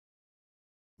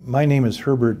My name is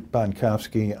Herbert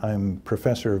Bonkovsky. I'm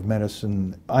professor of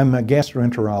medicine. I'm a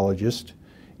gastroenterologist,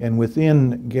 and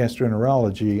within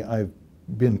gastroenterology, I've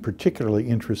been particularly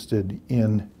interested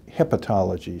in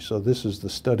hepatology. So this is the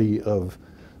study of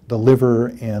the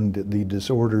liver and the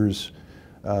disorders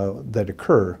that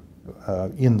occur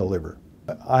in the liver.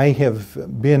 I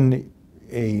have been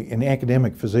an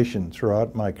academic physician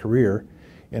throughout my career,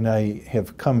 and I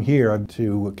have come here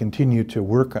to continue to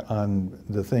work on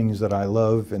the things that I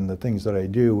love and the things that I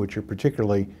do, which are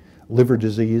particularly liver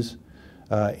disease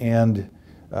and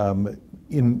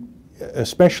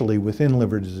especially within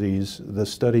liver disease, the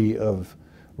study of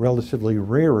relatively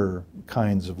rarer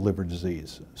kinds of liver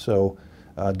disease. So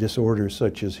disorders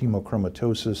such as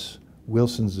hemochromatosis,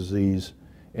 Wilson's disease,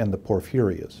 and the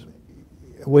porphyrias.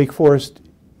 Wake Forest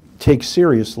takes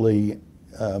seriously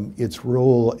its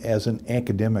role as an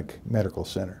academic medical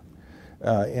center.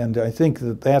 And I think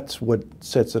that that's what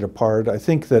sets it apart. I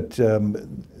think that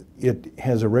it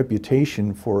has a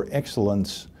reputation for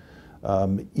excellence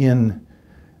in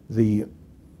the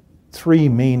three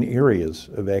main areas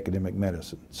of academic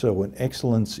medicine. So an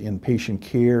excellence in patient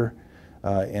care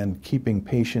and keeping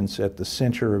patients at the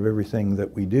center of everything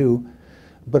that we do,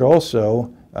 but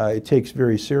also it takes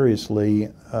very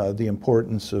seriously the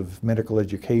importance of medical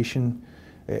education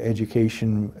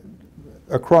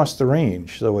across the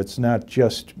range. So it's not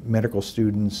just medical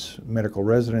students, medical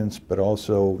residents, but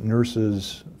also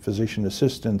nurses, physician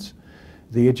assistants.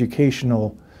 The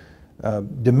educational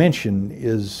dimension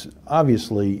is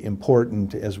obviously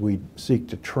important as we seek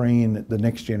to train the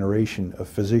next generation of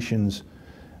physicians,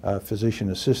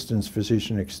 physician assistants,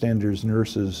 physician extenders,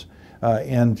 nurses,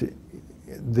 and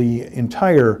the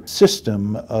entire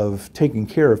system of taking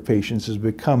care of patients has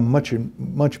become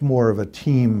much more of a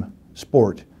team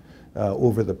sport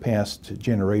over the past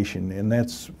generation, and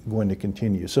that's going to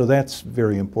continue. So that's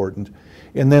very important.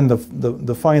 And then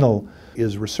the final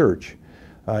is research.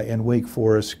 And Wake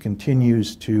Forest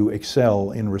continues to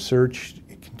excel in research.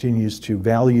 It continues to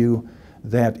value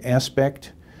that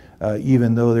aspect,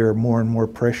 even though there are more and more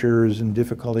pressures and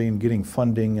difficulty in getting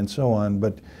funding and so on.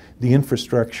 But the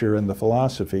infrastructure and the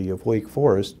philosophy of Wake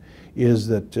Forest is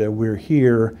that we're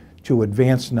here to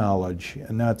advance knowledge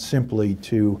and not simply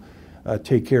to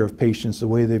take care of patients the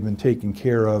way they've been taken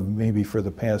care of maybe for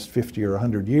the past 50 or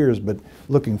 100 years, but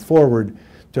looking forward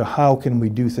to how can we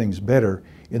do things better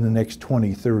in the next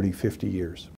 20, 30, 50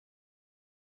 years.